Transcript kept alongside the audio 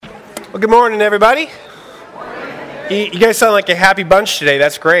Well, good morning, everybody. You guys sound like a happy bunch today.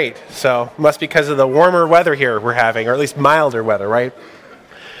 That's great. So, must be because of the warmer weather here we're having, or at least milder weather, right?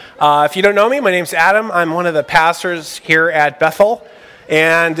 If you don't know me, my name's Adam. I'm one of the pastors here at Bethel,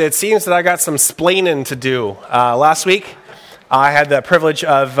 and it seems that I got some splaining to do. Last week, I had the privilege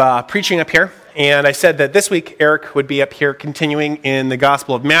of preaching up here, and I said that this week Eric would be up here continuing in the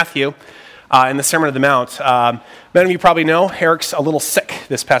Gospel of Matthew in the Sermon on the Mount. Many of you probably know Eric's a little sick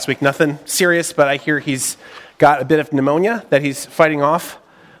this past week. Nothing serious, but I hear he's got a bit of pneumonia that he's fighting off.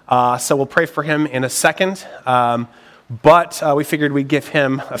 So we'll pray for him in a second. But we figured we'd give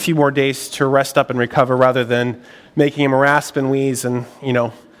him a few more days to rest up and recover rather than making him rasp and wheeze and,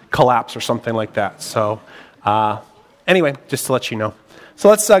 collapse or something like that. So anyway, just to let you know. So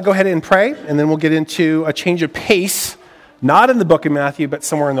let's go ahead and pray, and then we'll get into a change of pace, not in the book of Matthew, but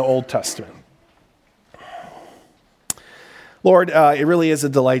somewhere in the Old Testament. Lord, it really is a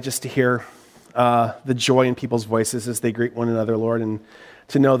delight just to hear the joy in people's voices as they greet one another, Lord, and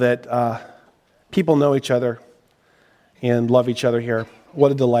to know that people know each other and love each other here.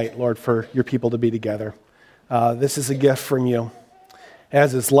 What a delight, Lord, for your people to be together. This is a gift from you,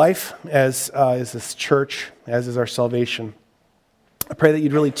 as is life, as is this church, as is our salvation. I pray that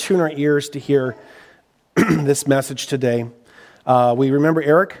you'd really tune our ears to hear this message today. We remember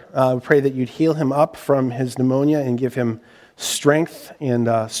Eric. We pray that you'd heal him up from his pneumonia and give him strength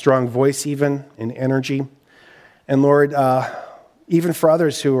and strong voice even, and energy. And Lord, even for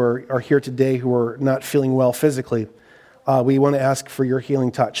others who are here today who are not feeling well physically, we want to ask for your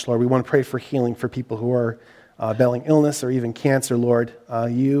healing touch, Lord. We want to pray for healing for people who are battling illness or even cancer, Lord.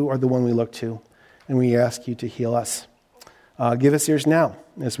 You are the one we look to, and we ask you to heal us. Give us ears now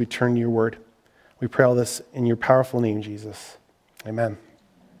as we turn to your word. We pray all this in your powerful name, Jesus. Amen.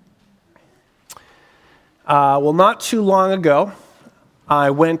 Well, not too long ago,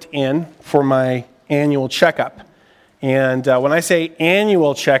 I went in for my annual checkup. And when I say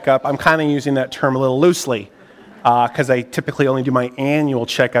annual checkup, I'm kind of using that term a little loosely because I typically only do my annual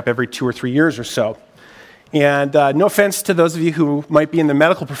checkup every 2 or 3 years or so. And no offense to those of you who might be in the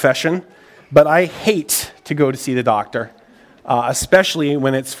medical profession, but I hate to go to see the doctor, especially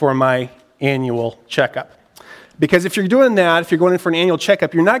when it's for my annual checkup. Because if you're doing that, if you're going in for an annual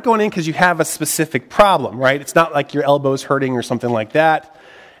checkup, you're not going in because you have a specific problem, right? It's not like your elbow's hurting or something like that,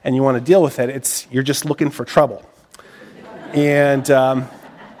 and you want to deal with it. You're just looking for trouble. And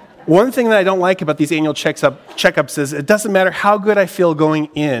one thing that I don't like about these annual checkups is it doesn't matter how good I feel going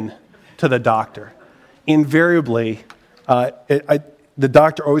in to the doctor. Invariably, the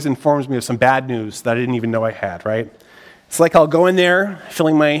doctor always informs me of some bad news that I didn't even know I had, right? It's like I'll go in there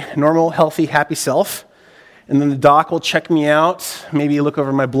feeling my normal, healthy, happy self, and then the doc will check me out, maybe look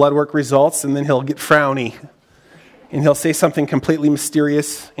over my blood work results, and then he'll get frowny. And he'll say something completely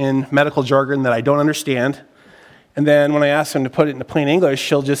mysterious in medical jargon that I don't understand. And then when I ask him to put it into plain English,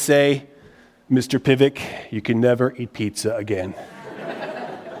 he'll just say, "Mr. Pivick, you can never eat pizza again.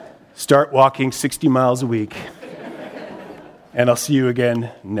 Start walking 60 miles a week, and I'll see you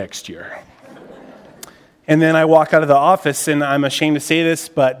again next year." And then I walk out of the office, and I'm ashamed to say this,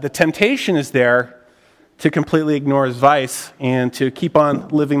 but the temptation is there to completely ignore his advice and to keep on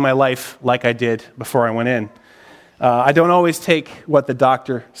living my life like I did before I went in. I don't always take what the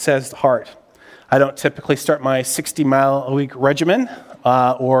doctor says to heart. I don't typically start my 60-mile-a-week regimen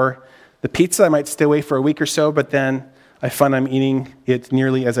or the pizza. I might stay away for a week or so, but then I find I'm eating it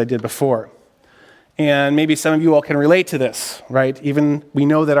nearly as I did before. And maybe some of you all can relate to this, right? Even we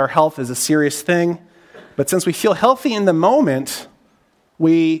know that our health is a serious thing, but since we feel healthy in the moment,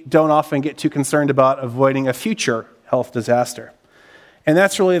 we don't often get too concerned about avoiding a future health disaster. And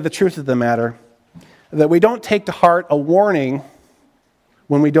that's really the truth of the matter, that we don't take to heart a warning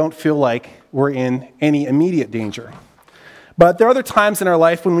when we don't feel like we're in any immediate danger. But there are other times in our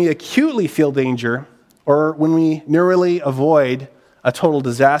life when we acutely feel danger or when we narrowly avoid a total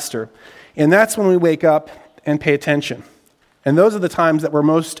disaster. And that's when we wake up and pay attention. And those are the times that we're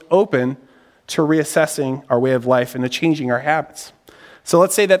most open to reassessing our way of life and to changing our habits. So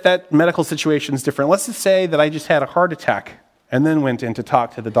let's say that medical situation is different. Let's just say that I just had a heart attack and then went in to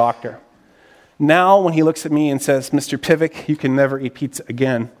talk to the doctor. Now, when he looks at me and says, "Mr. Pivick, you can never eat pizza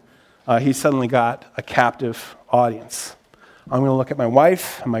again," he's suddenly got a captive audience. I'm going to look at my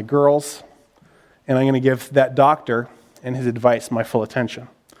wife and my girls, and I'm going to give that doctor and his advice my full attention.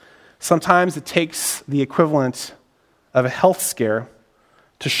 Sometimes it takes the equivalent of a health scare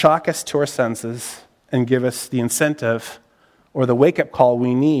to shock us to our senses and give us the incentive or the wake-up call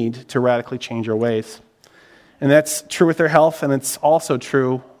we need to radically change our ways. And that's true with our health, and it's also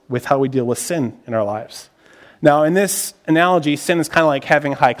true with how we deal with sin in our lives. Now, in this analogy, sin is kind of like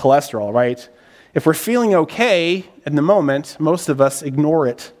having high cholesterol, right? If we're feeling okay in the moment, most of us ignore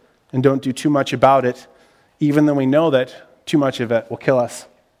it and don't do too much about it, even though we know that too much of it will kill us.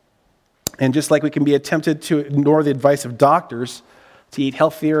 And just like we can be tempted to ignore the advice of doctors to eat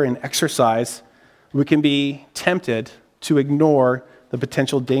healthier and exercise, we can be tempted to ignore the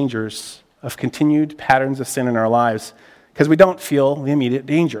potential dangers of continued patterns of sin in our lives because we don't feel the immediate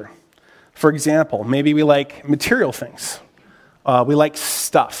danger. For example, maybe we like material things. We like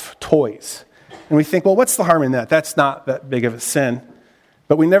stuff, toys. And we think, well, what's the harm in that? That's not that big of a sin.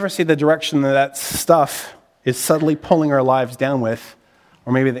 But we never see the direction that stuff is subtly pulling our lives down with,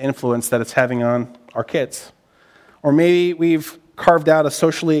 or maybe the influence that it's having on our kids. Or maybe we've carved out a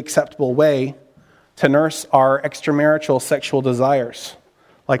socially acceptable way to nurse our extramarital sexual desires,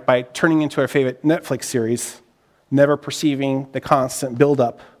 like by turning into our favorite Netflix series, never perceiving the constant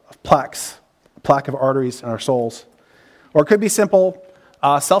buildup of a plaque of arteries in our souls. Or it could be simple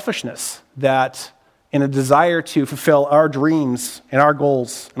selfishness, that in a desire to fulfill our dreams and our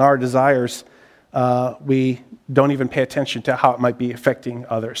goals and our desires, we don't even pay attention to how it might be affecting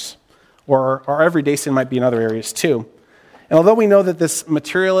others. Or our everyday sin might be in other areas too. And although we know that this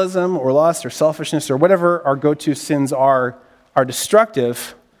materialism or lust or selfishness or whatever our go-to sins are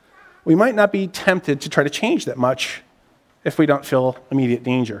destructive, we might not be tempted to try to change that much if we don't feel immediate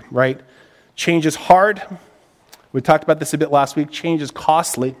danger, right? Change is hard. We talked about this a bit last week. Change is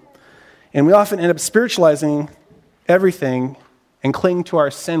costly. And we often end up spiritualizing everything and cling to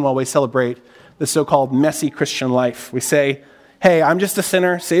our sin while we celebrate the so-called messy Christian life. We say, hey, I'm just a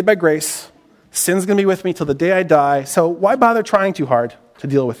sinner, saved by grace. Sin's going to be with me till the day I die, so why bother trying too hard to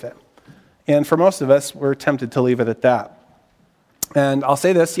deal with it? And for most of us, we're tempted to leave it at that. And I'll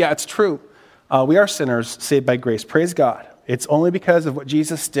say this, yeah, it's true. We are sinners saved by grace. Praise God. It's only because of what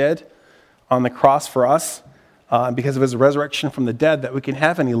Jesus did on the cross for us, because of his resurrection from the dead, that we can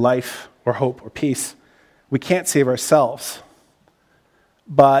have any life or hope or peace. We can't save ourselves.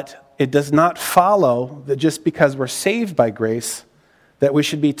 But it does not follow that just because we're saved by grace, that we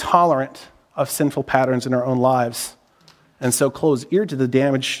should be tolerant of sinful patterns in our own lives, and so close ear to the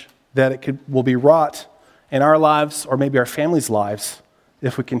damage that will be wrought in our lives or maybe our families' lives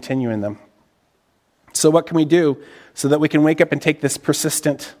if we continue in them. So what can we do so that we can wake up and take this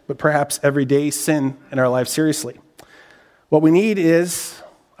persistent but perhaps everyday sin in our lives seriously? What we need is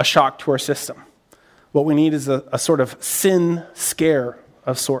a shock to our system. What we need is a sort of sin scare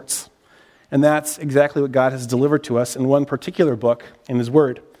of sorts. And that's exactly what God has delivered to us in one particular book in his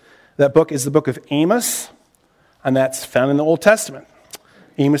word. That book is the book of Amos, and that's found in the Old Testament.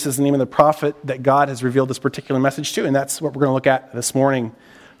 Amos is the name of the prophet that God has revealed this particular message to, and that's what we're going to look at this morning.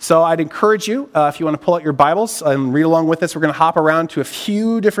 So I'd encourage you, if you want to pull out your Bibles and read along with us, we're going to hop around to a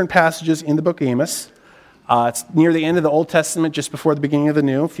few different passages in the book of Amos. It's near the end of the Old Testament, just before the beginning of the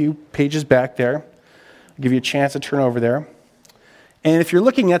New, a few pages back there. I'll give you a chance to turn over there. And if you're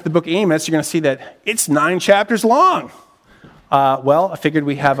looking at the book of Amos, you're going to see that it's 9 chapters long. Well, I figured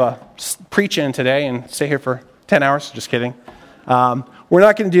we have a preach-in today and stay here for 10 hours. Just kidding. We're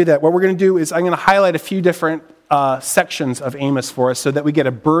not going to do that. What we're going to do is I'm going to highlight a few different sections of Amos for us so that we get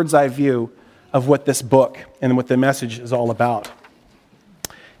a bird's eye view of what this book and what the message is all about.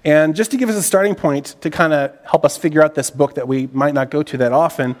 And just to give us a starting point to kind of help us figure out this book that we might not go to that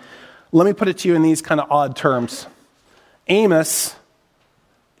often, let me put it to you in these kind of odd terms. Amos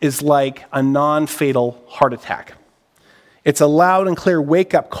is like a non-fatal heart attack. It's a loud and clear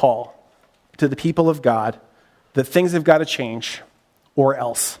wake-up call to the people of God that things have got to change or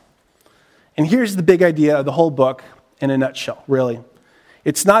else. And here's the big idea of the whole book in a nutshell, really.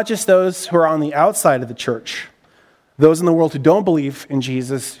 It's not just those who are on the outside of the church, those in the world who don't believe in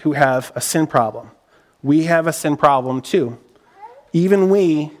Jesus, who have a sin problem. We have a sin problem too. Even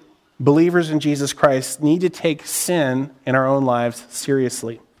we, believers in Jesus Christ, need to take sin in our own lives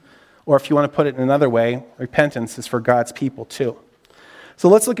seriously. Or if you want to put it in another way, repentance is for God's people too. So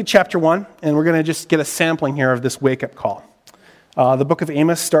let's look at chapter 1, and we're going to just get a sampling here of this wake-up call. The book of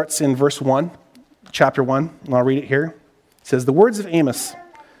Amos starts in verse 1, chapter 1, and I'll read it here. It says, "The words of Amos,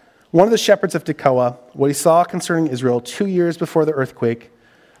 one of the shepherds of Tekoa, what he saw concerning Israel 2 years before the earthquake,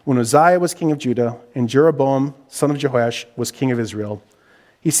 when Uzziah was king of Judah and Jeroboam, son of Jehoash, was king of Israel.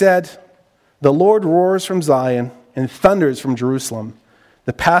 He said, 'The Lord roars from Zion and thunders from Jerusalem.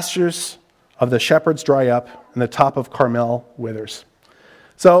 The pastures of the shepherds dry up, and the top of Carmel withers.'"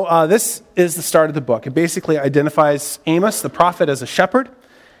 So this is the start of the book. It basically identifies Amos, the prophet, as a shepherd,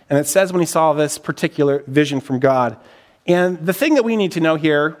 and it says when he saw this particular vision from God. And the thing that we need to know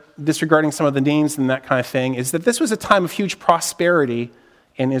here, disregarding some of the names and that kind of thing, is that this was a time of huge prosperity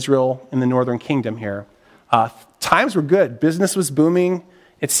in Israel, in the northern kingdom here. Times were good. Business was booming.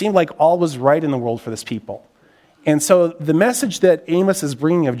 It seemed like all was right in the world for this people. And so the message that Amos is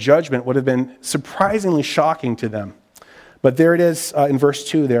bringing of judgment would have been surprisingly shocking to them. But there it is in verse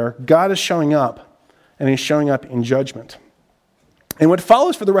 2 there. God is showing up, and he's showing up in judgment. And what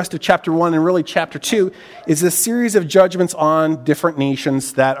follows for the rest of chapter 1 and really chapter 2 is a series of judgments on different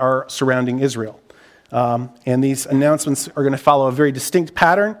nations that are surrounding Israel. And these announcements are going to follow a very distinct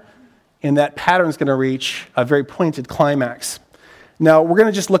pattern, and that pattern is going to reach a very pointed climax. Now, we're going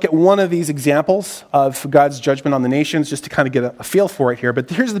to just look at one of these examples of God's judgment on the nations just to kind of get a feel for it here. But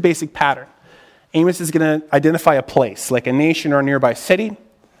here's the basic pattern. Amos is going to identify a place, like a nation or a nearby city.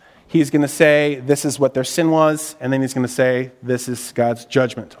 He's going to say, this is what their sin was, and then he's going to say, this is God's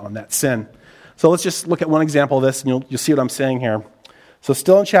judgment on that sin. So let's just look at one example of this, and you'll see what I'm saying here. So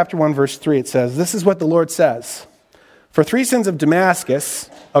still in chapter 1, verse 3, it says, this is what the Lord says. For 3 sins of Damascus,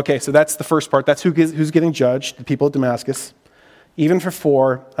 okay, so that's the first part. That's who's getting judged, the people of Damascus. Even for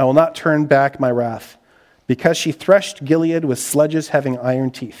 4, I will not turn back my wrath, because she threshed Gilead with sledges having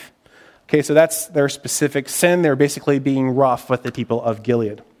iron teeth. Okay, so that's their specific sin. They're basically being rough with the people of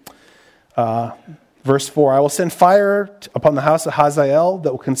Gilead. Verse 4, I will send fire upon the house of Hazael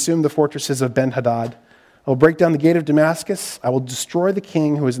that will consume the fortresses of Ben-Hadad. I will break down the gate of Damascus. I will destroy the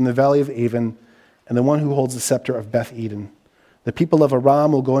king who is in the valley of Avon and the one who holds the scepter of Beth Eden. The people of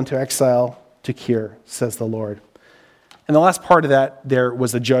Aram will go into exile to Kir, says the Lord. And the last part of that there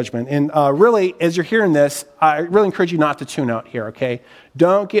was a judgment. And really, as you're hearing this, I really encourage you not to tune out here, okay?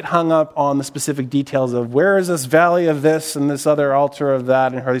 Don't get hung up on the specific details of where is this valley of this and this other altar of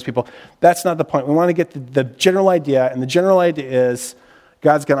that and who are these people. That's not the point. We want to get the general idea, and the general idea is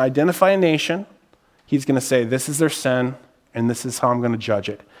God's going to identify a nation. He's going to say, this is their sin, and this is how I'm going to judge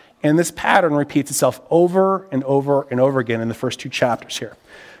it. And this pattern repeats itself over and over and over again in the first 2 chapters here.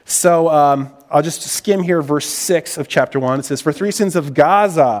 So I'll just skim here verse 6 of chapter 1. It says, for 3 sins of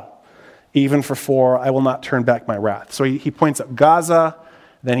Gaza, even for 4, I will not turn back my wrath. So he points up Gaza,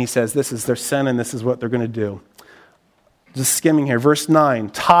 then he says, this is their sin and this is what they're going to do. Just skimming here. Verse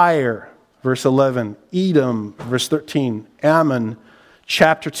 9, Tyre, verse 11, Edom, verse 13, Ammon,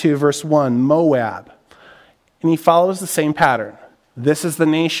 chapter 2, verse 1, Moab. And he follows the same pattern. This is the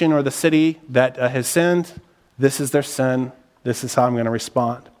nation or the city that has sinned. This is their sin. This is how I'm going to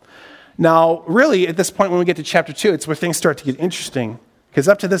respond. Now, really, at this point, when we get to chapter 2, it's where things start to get interesting. Because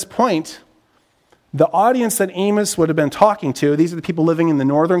up to this point, the audience that Amos would have been talking to, these are the people living in the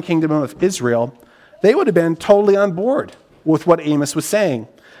northern kingdom of Israel, they would have been totally on board with what Amos was saying.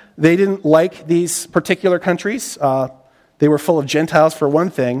 They didn't like these particular countries. They were full of Gentiles, for one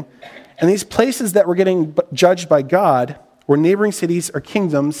thing. And these places that were getting judged by God were neighboring cities or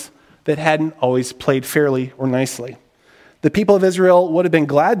kingdoms that hadn't always played fairly or nicely. The people of Israel would have been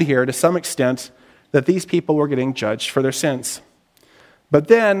glad to hear, to some extent, that these people were getting judged for their sins. But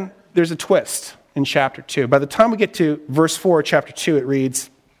then there's a twist in chapter 2. By the time we get to verse 4 of chapter 2, it reads,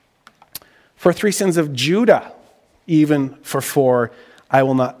 for 3 sins of Judah, even for 4, I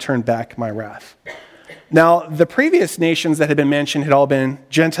will not turn back my wrath. Now, the previous nations that had been mentioned had all been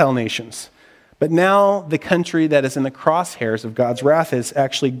Gentile nations. But now the country that is in the crosshairs of God's wrath is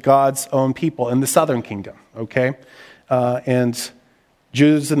actually God's own people in the southern kingdom, okay? And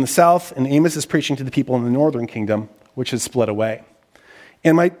Judah's in the south, and Amos is preaching to the people in the northern kingdom, which is split away.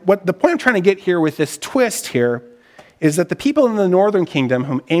 And the point I'm trying to get here with this twist here is that the people in the northern kingdom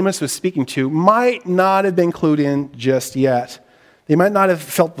whom Amos was speaking to might not have been clued in just yet. They might not have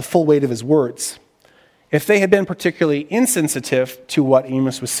felt the full weight of his words. If they had been particularly insensitive to what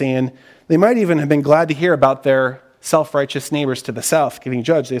Amos was saying, they might even have been glad to hear about their self-righteous neighbors to the south getting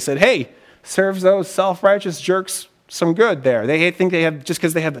judged. They said, hey, serves those self-righteous jerks some good there. They think they have, just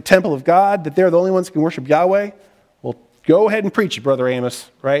because they have the temple of God, that they're the only ones who can worship Yahweh. Well, go ahead and preach it, Brother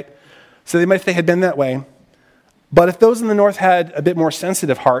Amos, right? So they might, if they had been that way. But if those in the north had a bit more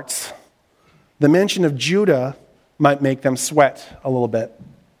sensitive hearts, the mention of Judah might make them sweat a little bit.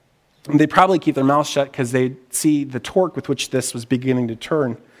 And they'd probably keep their mouths shut because they'd see the torque with which this was beginning to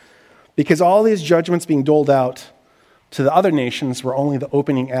turn. Because all these judgments being doled out to the other nations were only the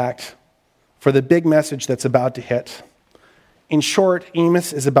opening act for the big message that's about to hit. In short,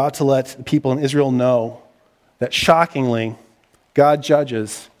 Amos is about to let the people in Israel know that shockingly, God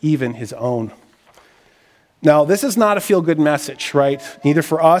judges even his own. Now, this is not a feel-good message, right? Neither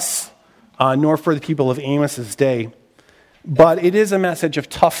for us nor for the people of Amos's day. But it is a message of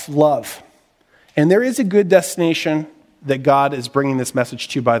tough love. And there is a good destination that God is bringing this message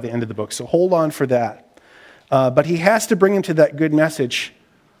to by the end of the book. So hold on for that. But he has to bring them to that good message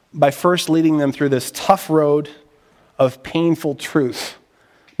by first leading them through this tough road of painful truth,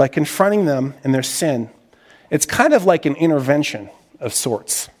 by confronting them in their sin, It's kind of like an intervention of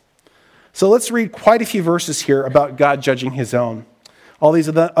sorts. So let's read quite a few verses here about God judging his own. All these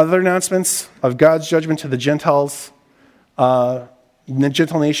other announcements of God's judgment to the Gentiles, the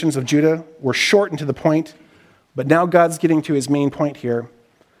gentle nations of Judah, were short and to the point, but now God's getting to his main point here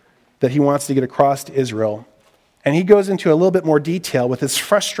that he wants to get across to Israel. And he goes into a little bit more detail with his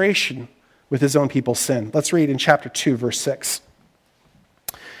frustration with his own people's sin. Let's read in chapter 2, verse 6.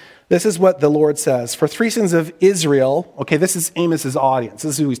 This is what the Lord says. For 3 sins of Israel, okay, this is Amos's audience.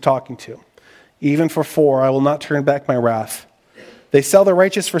 This is who he's talking to. Even for 4, I will not turn back my wrath. They sell the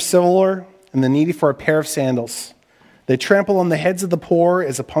righteous for silver and the needy for a pair of sandals. They trample on the heads of the poor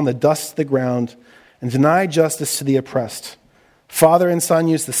as upon the dust of the ground and deny justice to the oppressed. Father and son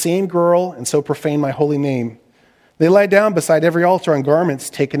use the same girl and so profane my holy name. They lie down beside every altar on garments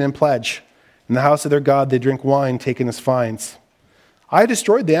taken in pledge. In the house of their God they drink wine taken as fines. I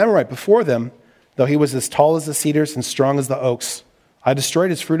destroyed the Amorite before them, though he was as tall as the cedars and strong as the oaks. I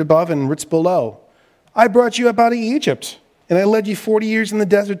destroyed his fruit above and roots below. I brought you up out of Egypt, and I led you 40 years in the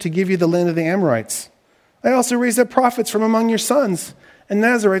desert to give you the land of the Amorites. I also raised up prophets from among your sons and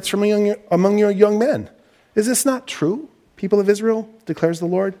Nazarites from among your young men. Is this not true, people of Israel, declares the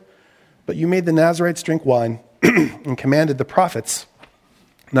Lord? But you made the Nazarites drink wine and commanded the prophets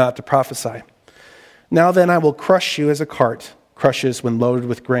not to prophesy. Now then I will crush you as a cart crushes when loaded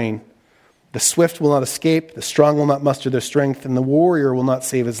with grain. The swift will not escape, the strong will not muster their strength, and the warrior will not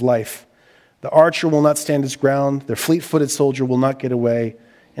save his life. The archer will not stand his ground, the fleet-footed soldier will not get away,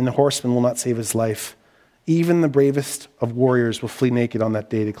 and the horseman will not save his life. Even the bravest of warriors will flee naked on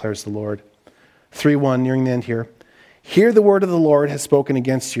that day, declares the Lord. 3:1, nearing the end here. Hear the word of the Lord has spoken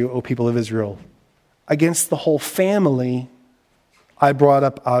against you, O people of Israel. Against the whole family I brought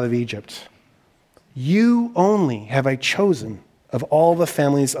up out of Egypt. You only have I chosen of all the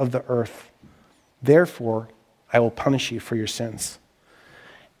families of the earth. Therefore, I will punish you for your sins.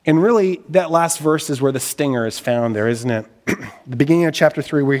 And really, that last verse is where the stinger is found there, isn't it? The beginning of chapter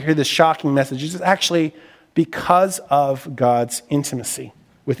 3, we hear this shocking message. It's actually because of God's intimacy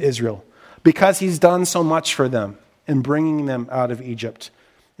with Israel. Because he's done so much for them in bringing them out of Egypt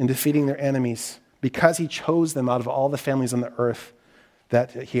and defeating their enemies. Because he chose them out of all the families on the earth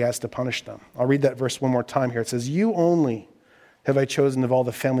that he has to punish them. I'll read that verse one more time here. It says, you only have I chosen of all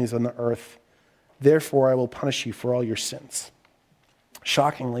the families on the earth. Therefore, I will punish you for all your sins.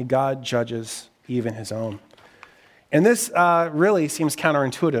 Shockingly, God judges even his own. And this really seems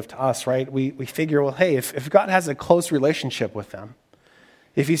counterintuitive to us, right? We figure, well, hey, if God has a close relationship with them,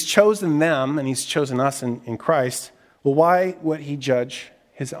 if he's chosen them and he's chosen us in Christ, well, why would he judge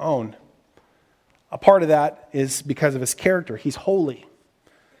his own? A part of that is because of his character. He's holy.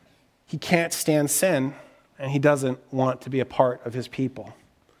 He can't stand sin, and he doesn't want to be a part of his people.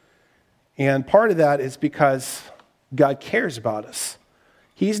 And part of that is because God cares about us.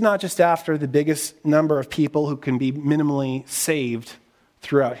 He's not just after the biggest number of people who can be minimally saved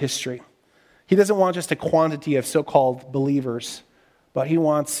throughout history. He doesn't want just a quantity of so-called believers, but he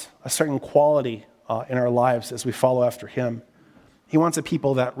wants a certain quality in our lives as we follow after him. He wants a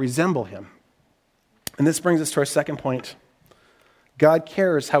people that resemble him. And this brings us to our second point. God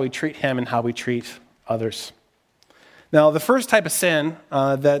cares how we treat him and how we treat others. Now, the first type of sin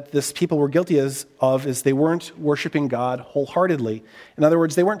that this people were guilty of is they weren't worshiping God wholeheartedly. In other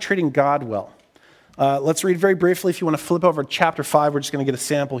words, they weren't treating God well. Let's read very briefly. If you want to flip over to chapter 5, we're just going to get a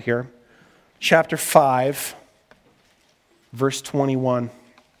sample here. Chapter 5, verse 21.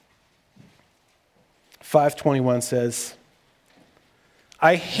 5:21 says,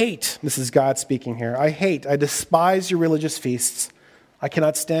 I hate, this is God speaking here, I despise your religious feasts. I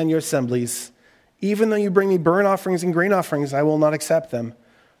cannot stand your assemblies. Even though you bring me burnt offerings and grain offerings, I will not accept them.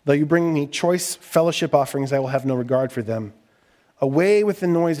 Though you bring me choice fellowship offerings, I will have no regard for them. Away with the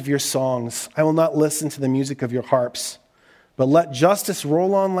noise of your songs. I will not listen to the music of your harps. But let justice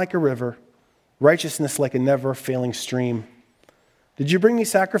roll on like a river, righteousness like a never-failing stream. Did you bring me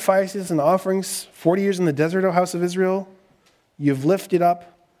sacrifices and offerings 40 years in the desert, O house of Israel? You've lifted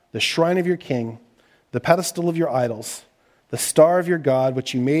up the shrine of your king, the pedestal of your idols, the star of your God,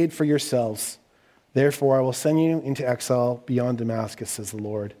 which you made for yourselves. Therefore, I will send you into exile beyond Damascus, says the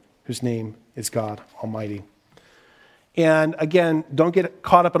Lord, whose name is God Almighty. And again, don't get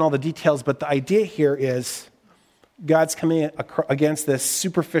caught up in all the details, but the idea here is God's coming against this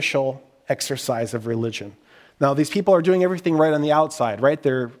superficial exercise of religion. Now, these people are doing everything right on the outside, right?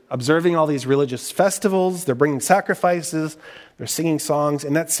 They're observing all these religious festivals, they're bringing sacrifices, they're singing songs,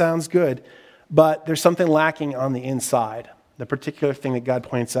 and that sounds good, but there's something lacking on the inside. The particular thing that God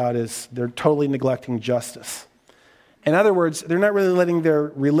points out is they're totally neglecting justice. In other words, they're not really letting their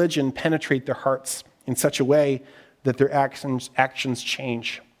religion penetrate their hearts in such a way that their actions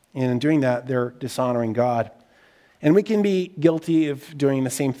change. And in doing that, they're dishonoring God. And we can be guilty of doing the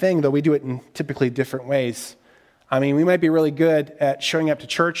same thing, though we do it in typically different ways. I mean, we might be really good at showing up to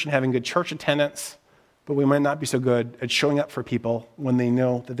church and having good church attendance, but we might not be so good at showing up for people when they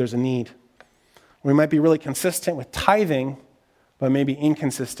know that there's a need. We might be really consistent with tithing, but maybe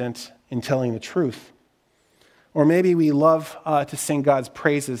inconsistent in telling the truth. Or maybe we love to sing God's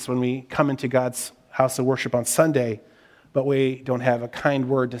praises when we come into God's house of worship on Sunday, but we don't have a kind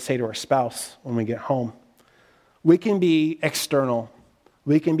word to say to our spouse when we get home. We can be external.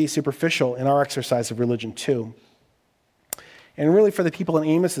 We can be superficial in our exercise of religion too. And really for the people in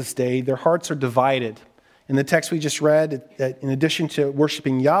Amos's day, their hearts are divided. In the text we just read, that in addition to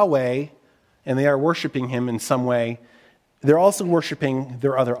worshiping Yahweh, and they are worshiping him in some way, they're also worshiping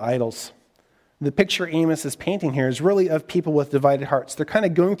their other idols. The picture Amos is painting here is really of people with divided hearts. They're kind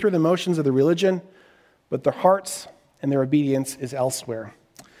of going through the motions of the religion, but their hearts and their obedience is elsewhere.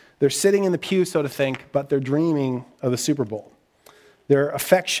 They're sitting in the pew, so to think, but they're dreaming of the Super Bowl. Their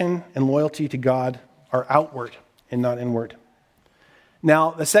affection and loyalty to God are outward and not inward.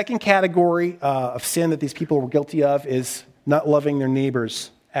 Now, the second category of sin that these people were guilty of is not loving their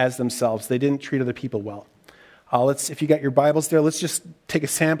neighbors as themselves. They didn't treat other people well. If you got your Bibles there, let's just take a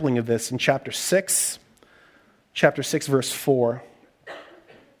sampling of this in chapter 6, verse 4.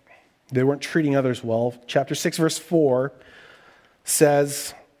 They weren't treating others well. Chapter 6, verse 4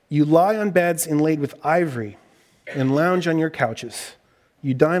 says, "You lie on beds inlaid with ivory and lounge on your couches.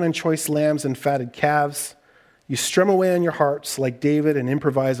 You dine on choice lambs and fatted calves. You strum away on your harps like David and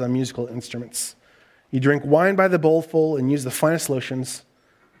improvise on musical instruments. You drink wine by the bowlful and use the finest lotions,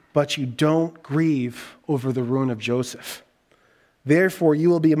 but you don't grieve over the ruin of Joseph. Therefore, you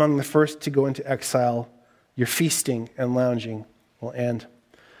will be among the first to go into exile. Your feasting and lounging will end."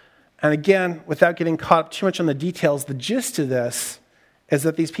 And again, without getting caught up too much on the details, the gist of this is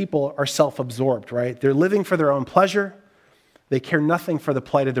that these people are self-absorbed, right? They're living for their own pleasure. They care nothing for the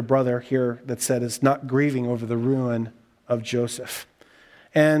plight of their brother here that said is not grieving over the ruin of Joseph.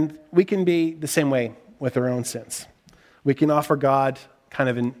 And we can be the same way with our own sins. We can offer God kind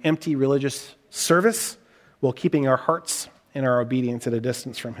of an empty religious service while keeping our hearts and our obedience at a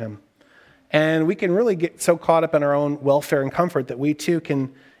distance from him. And we can really get so caught up in our own welfare and comfort that we too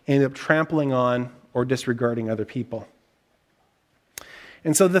can end up trampling on or disregarding other people.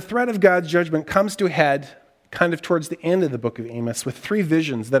 And so the threat of God's judgment comes to a head kind of towards the end of the book of Amos with 3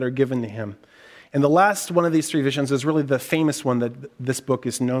 visions that are given to him. And the last one of these 3 visions is really the famous one that this book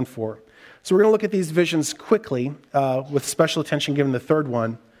is known for. So we're going to look at these visions quickly with special attention given the third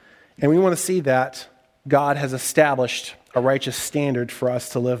one. And we want to see that God has established a righteous standard for us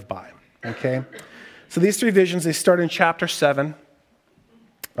to live by. Okay? So these 3 visions, they start in chapter 7,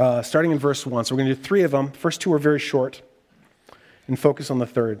 starting in verse 1. So we're going to do 3 of them. The first 2 are very short and focus on the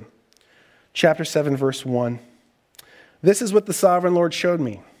third. Chapter 7, verse 1. "This is what the sovereign Lord showed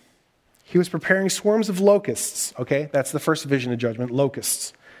me. He was preparing swarms of locusts." Okay, that's the first vision of judgment,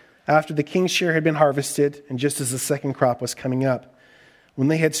 locusts. "After the king's share had been harvested, and just as the second crop was coming up. When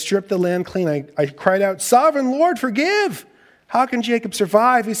they had stripped the land clean, I cried out, 'Sovereign Lord, forgive! How can Jacob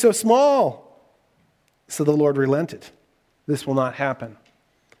survive? He's so small.' So the Lord relented. 'This will not happen,'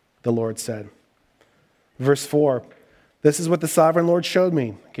 the Lord said." Verse 4. "This is what the sovereign Lord showed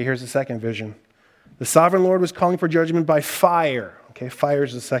me." Okay, here's the second vision. "The sovereign Lord was calling for judgment by fire." Okay, fire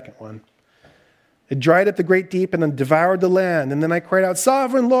is the second one. "It dried up the great deep and then devoured the land. And then I cried out,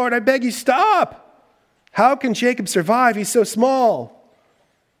 'Sovereign Lord, I beg you, stop! How can Jacob survive? He's so small.'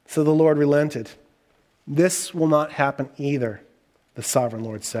 So the Lord relented. 'This will not happen either,' the sovereign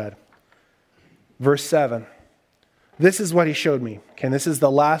Lord said." Verse 7. "This is what he showed me." Okay, and this is the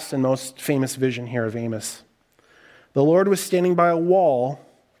last and most famous vision here of Amos. "The Lord was standing by a wall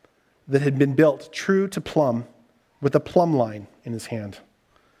that had been built true to plumb, with a plumb line in his hand.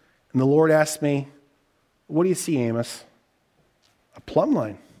 And the Lord asked me, 'What do you see, Amos?' 'A plumb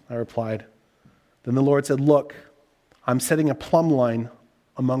line,' I replied. Then the Lord said, 'Look, I'm setting a plumb line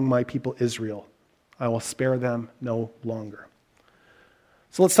among my people Israel. I will spare them no longer.'"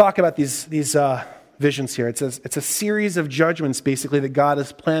 So let's talk about these visions here. It's a series of judgments, basically, that God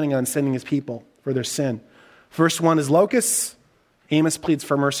is planning on sending his people for their sin. First one is locusts. Amos pleads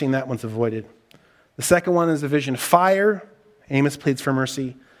for mercy, and that one's avoided. The second one is a vision of fire. Amos pleads for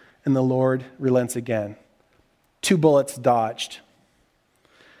mercy, and the Lord relents again. 2 bullets dodged.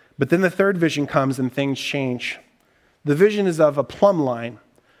 But then the third vision comes and things change. The vision is of a plumb line.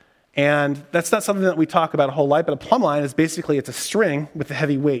 And that's not something that we talk about a whole lot, but a plumb line is basically, it's a string with a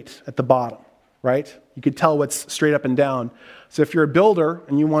heavy weight at the bottom, right? You could tell what's straight up and down. So if you're a builder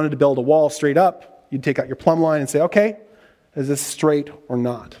and you wanted to build a wall straight up, you'd take out your plumb line and say, okay, is this straight or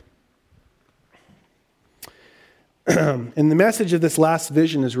not? And the message of this last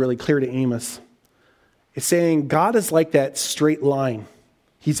vision is really clear to Amos. It's saying God is like that straight line.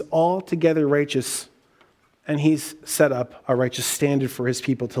 He's altogether righteous, and he's set up a righteous standard for his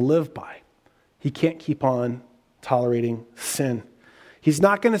people to live by. He can't keep on tolerating sin. He's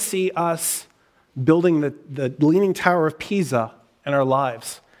not going to see us building the Leaning Tower of Pisa in our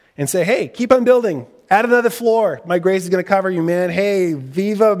lives and say, hey, keep on building. Add another floor. My grace is going to cover you, man. Hey,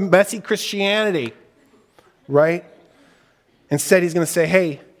 viva messy Christianity. Right? Instead, he's going to say,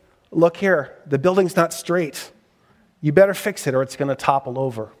 hey, look here. The building's not straight. You better fix it or it's going to topple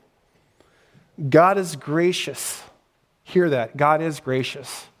over. God is gracious. Hear that. God is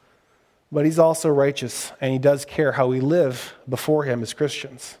gracious. But he's also righteous, and he does care how we live before him as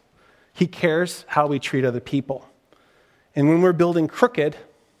Christians. He cares how we treat other people. And when we're building crooked,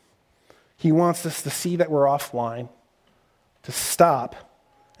 he wants us to see that we're offline, to stop,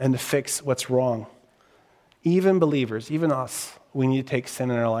 and to fix what's wrong. Even believers, even us, we need to take sin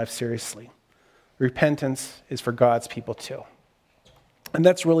in our life seriously. Repentance is for God's people too. And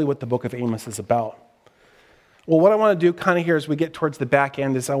that's really what the book of Amos is about. Well, what I want to do kind of here as we get towards the back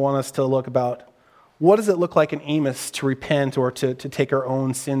end is I want us to look about what does it look like in Amos to repent or to take our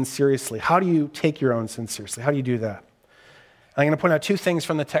own sin seriously? How do you take your own sin seriously? How do you do that? I'm going to point out two things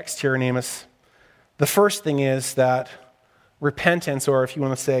from the text here in Amos. The first thing is that repentance, or if you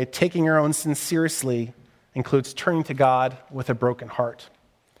want to say taking your own sin seriously, includes turning to God with a broken heart.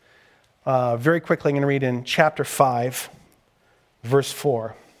 Very quickly, I'm going to read in chapter 5, verse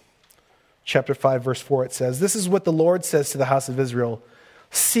 4. Chapter 5, verse 4, it says, "This is what the Lord says to the house of Israel.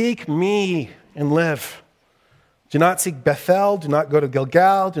 Seek me and live. Do not seek Bethel. Do not go to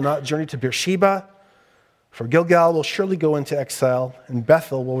Gilgal. Do not journey to Beersheba. For Gilgal will surely go into exile, and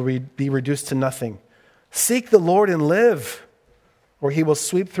Bethel will be reduced to nothing. Seek the Lord and live, or he will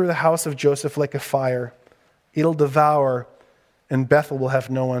sweep through the house of Joseph like a fire. It'll devour, and Bethel will have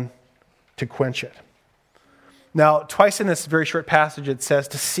no one to quench it." Now, twice in this very short passage, it says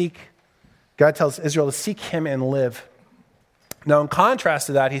to seek. God tells Israel to seek him and live. Now, in contrast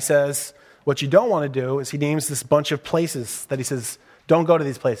to that, he says, what you don't want to do is he names this bunch of places that he says, don't go to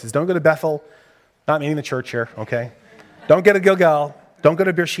these places. Don't go to Bethel. Not meaning the church here, okay? Don't go to Gilgal. Don't go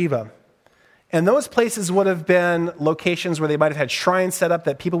to Beersheba. And those places would have been locations where they might have had shrines set up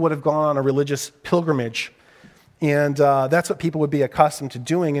that people would have gone on a religious pilgrimage. And that's what people would be accustomed to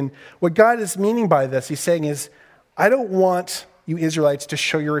doing. And what God is meaning by this, he's saying is, I don't want you Israelites to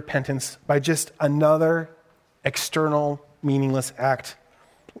show your repentance by just another external, meaningless act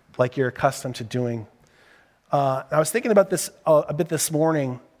like you're accustomed to doing. I was thinking about this a bit this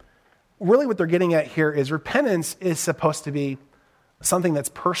morning. Really what they're getting at here is repentance is supposed to be something that's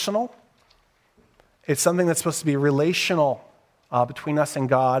personal. It's something that's supposed to be relational between us and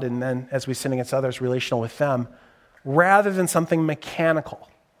God, and then as we sin against others, relational with them, rather than something mechanical.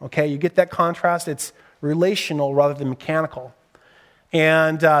 Okay, you get that contrast? It's relational rather than mechanical.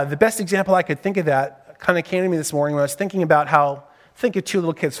 And the best example I could think of that kind of came to me this morning when I was thinking about how, think of two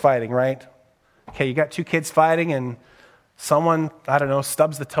little kids fighting, right? Okay, you got two kids fighting and someone, I don't know,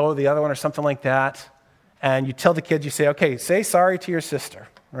 stubs the toe of the other one or something like that. And you tell the kids, you say, okay, say sorry to your sister,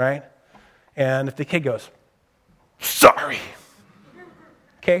 right? And if the kid goes, sorry,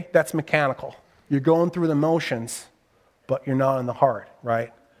 okay, that's mechanical. You're going through the motions, but you're not in the heart,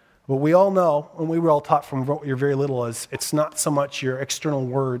 right? What we all know, and we were all taught from what you're very little, is it's not so much your external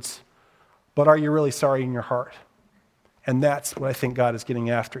words, but are you really sorry in your heart? And that's what I think God is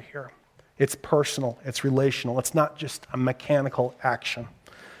getting after here. It's personal, it's relational, it's not just a mechanical action.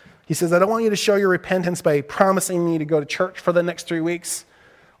 He says, I don't want you to show your repentance by promising me to go to church for the next 3 weeks,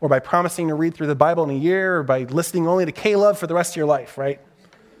 or by promising to read through the Bible in a year, or by listening only to K-Love for the rest of your life, right?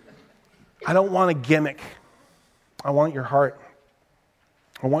 I don't want a gimmick. I want your heart.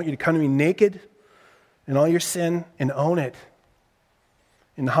 I want you to come to me naked in all your sin and own it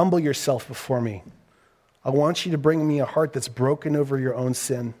and humble yourself before me. I want you to bring me a heart that's broken over your own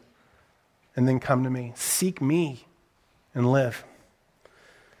sin and then come to me. Seek me and live.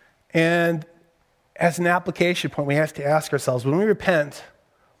 And as an application point, we have to ask ourselves, when we repent,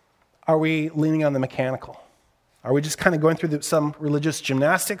 are we leaning on the mechanical? Are we just kind of going through some religious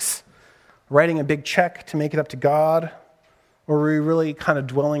gymnastics, writing a big check to make it up to God? Or are we really kind of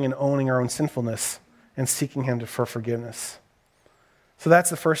dwelling and owning our own sinfulness and seeking him for forgiveness? So that's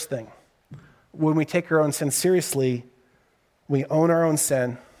the first thing. When we take our own sin seriously, we own our own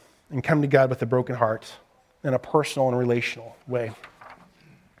sin and come to God with a broken heart in a personal and relational way.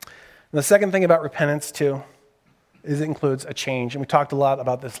 And the second thing about repentance, too, is it includes a change. And we talked a lot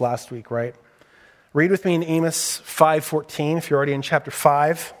about this last week, right? Read with me in Amos 5:14, if you're already in chapter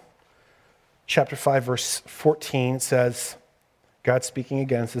 5. Chapter 5, verse 14, it says, God speaking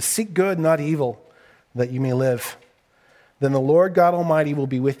again, says, seek good, not evil, that you may live. Then the Lord God Almighty will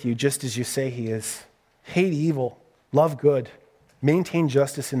be with you, just as you say he is. Hate evil, love good, maintain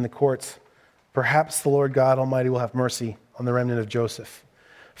justice in the courts. Perhaps the Lord God Almighty will have mercy on the remnant of Joseph.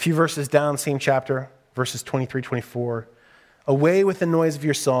 A few verses down, same chapter, verses 23, 24. Away with the noise of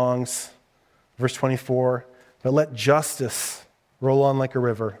your songs. Verse 24, but let justice roll on like a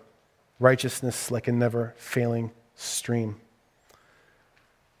river, righteousness like a never-failing stream.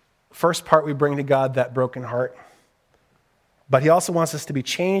 First part, we bring to God that broken heart. But he also wants us to be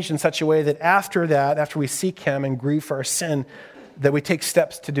changed in such a way that after that, after we seek him and grieve for our sin, that we take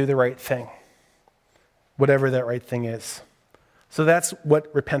steps to do the right thing, whatever that right thing is. So that's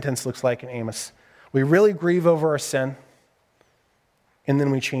what repentance looks like in Amos. We really grieve over our sin, and then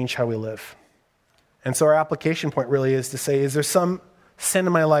we change how we live. And so our application point really is to say, is there some sin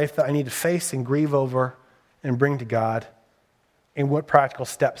in my life that I need to face and grieve over and bring to God? And what practical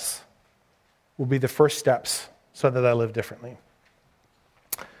steps will be the first steps so that I live differently?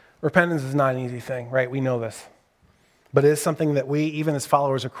 Repentance is not an easy thing, right? We know this. But it is something that we, even as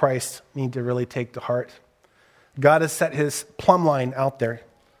followers of Christ, need to really take to heart. God has set his plumb line out there.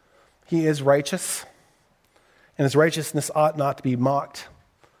 He is righteous, and his righteousness ought not to be mocked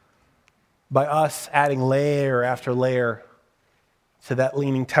by us adding layer after layer to that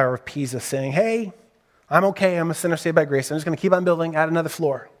leaning tower of Pisa, saying, hey, I'm okay, I'm a sinner saved by grace, I'm just going to keep on building, add another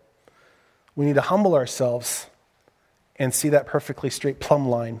floor. We need to humble ourselves and see that perfectly straight plumb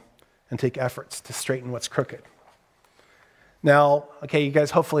line and take efforts to straighten what's crooked. Now, okay, you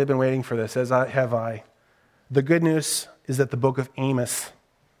guys hopefully have been waiting for this, as have I. The good news is that the book of Amos,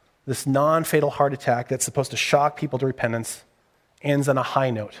 this non-fatal heart attack that's supposed to shock people to repentance, ends on a high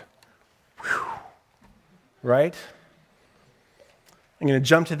note. Whew. Right? I'm going to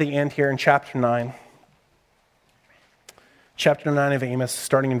jump to the end here in chapter 9. Chapter 9 of Amos,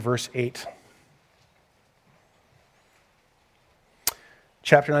 starting in verse 8.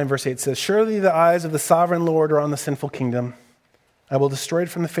 Chapter 9, verse 8 says, surely the eyes of the sovereign Lord are on the sinful kingdom. I will destroy it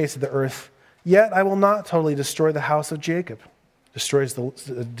from the face of the earth. Yet I will not totally destroy the house of Jacob, declares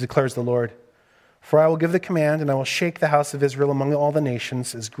the Lord. For I will give the command, and I will shake the house of Israel among all the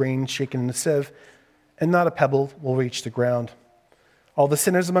nations as grain shaken in a sieve, and not a pebble will reach the ground. All the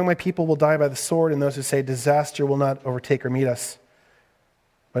sinners among my people will die by the sword, and those who say disaster will not overtake or meet us.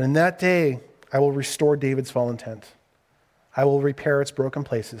 But in that day I will restore David's fallen tent. I will repair its broken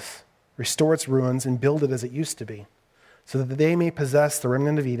places, restore its ruins, and build it as it used to be, so that they may possess the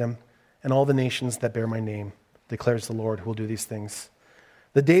remnant of Edom and all the nations that bear my name, declares the Lord who will do these things.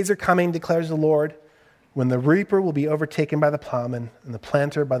 The days are coming, declares the Lord, when the reaper will be overtaken by the plowman and the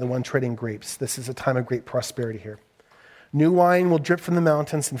planter by the one treading grapes. This is a time of great prosperity here. New wine will drip from the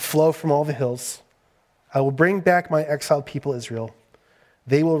mountains and flow from all the hills. I will bring back my exiled people Israel.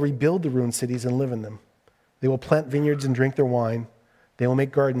 They will rebuild the ruined cities and live in them. They will plant vineyards and drink their wine. They will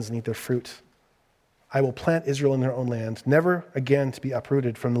make gardens and eat their fruit. I will plant Israel in their own land, never again to be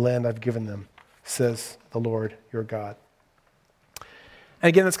uprooted from the land I've given them, says the Lord your God. And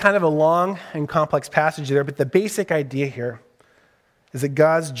again, it's kind of a long and complex passage there, but the basic idea here is that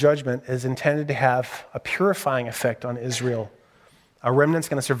God's judgment is intended to have a purifying effect on Israel. A remnant's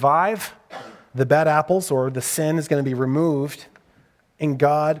going to survive, the bad apples or the sin is going to be removed, and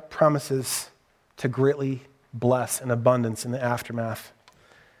God promises to greatly bless in abundance in the aftermath.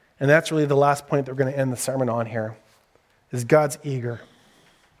 And that's really the last point that we're going to end the sermon on here, is God's eager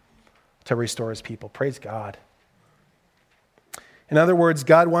to restore his people. Praise God. In other words,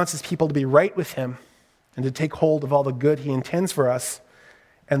 God wants his people to be right with him and to take hold of all the good he intends for us.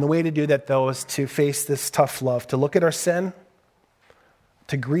 And the way to do that, though, is to face this tough love, to look at our sin,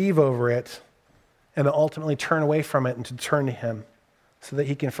 to grieve over it, and to ultimately turn away from it and to turn to him so that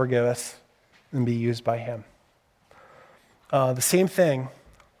he can forgive us and be used by him. The same thing,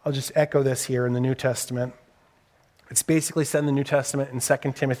 I'll just echo this here in the New Testament. It's basically said in the New Testament in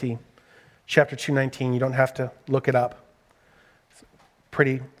 2 Timothy chapter 2:19. You don't have to look it up. It's a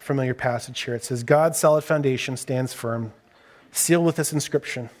pretty familiar passage here. It says, God's solid foundation stands firm, sealed with this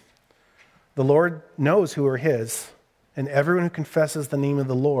inscription. The Lord knows who are his, and everyone who confesses the name of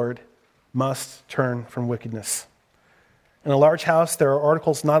the Lord must turn from wickedness. In a large house, there are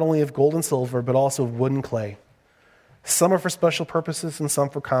articles not only of gold and silver, but also of wood and clay. Some are for special purposes and some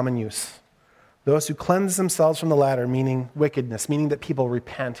for common use. Those who cleanse themselves from the latter, meaning wickedness, meaning that people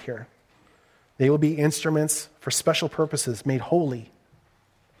repent here, they will be instruments for special purposes, made holy,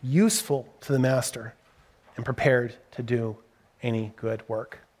 useful to the master, and prepared to do any good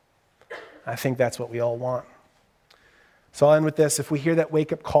work. I think that's what we all want. So I'll end with this. If we hear that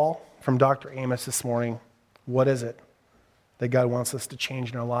wake-up call from Dr. Amos this morning, what is it that God wants us to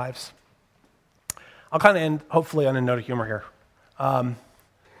change in our lives? I'll kind of end, hopefully, on a note of humor here.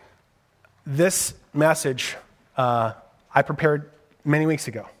 This message I prepared many weeks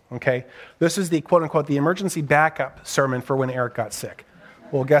ago, okay? This is the quote-unquote the emergency backup sermon for when Eric got sick.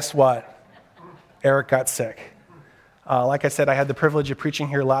 Well, guess what? Eric got sick. Like I said, I had the privilege of preaching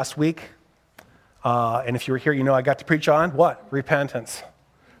here last week. And if you were here, you know I got to preach on what? Repentance.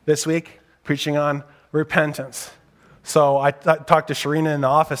 This week, preaching on repentance. So I talked to Sharina in the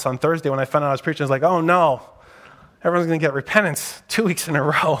office on Thursday when I found out I was preaching. I was like, oh no, everyone's going to get repentance 2 weeks in a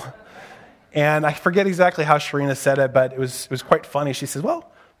row. And I forget exactly how Sharina said it, but it was quite funny. She says,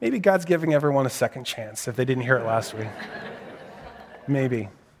 well, maybe God's giving everyone a second chance if they didn't hear it last week. Maybe.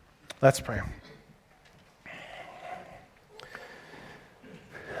 Let's pray.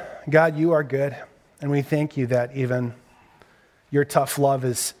 God, you are good, and we thank you that even your tough love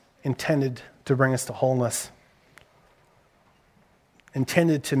is intended to bring us to wholeness,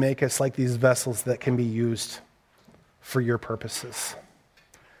 intended to make us like these vessels that can be used for your purposes.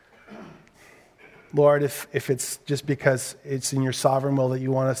 Lord, if it's just because it's in your sovereign will that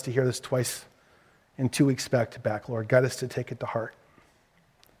you want us to hear this twice in 2 weeks back to back, Lord, guide us to take it to heart.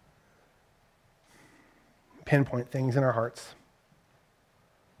 Pinpoint things in our hearts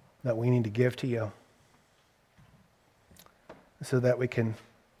that we need to give to you so that we can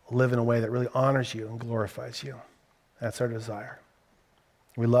live in a way that really honors you and glorifies you. That's our desire.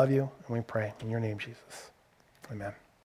 We love you and we pray in your name, Jesus. Amen.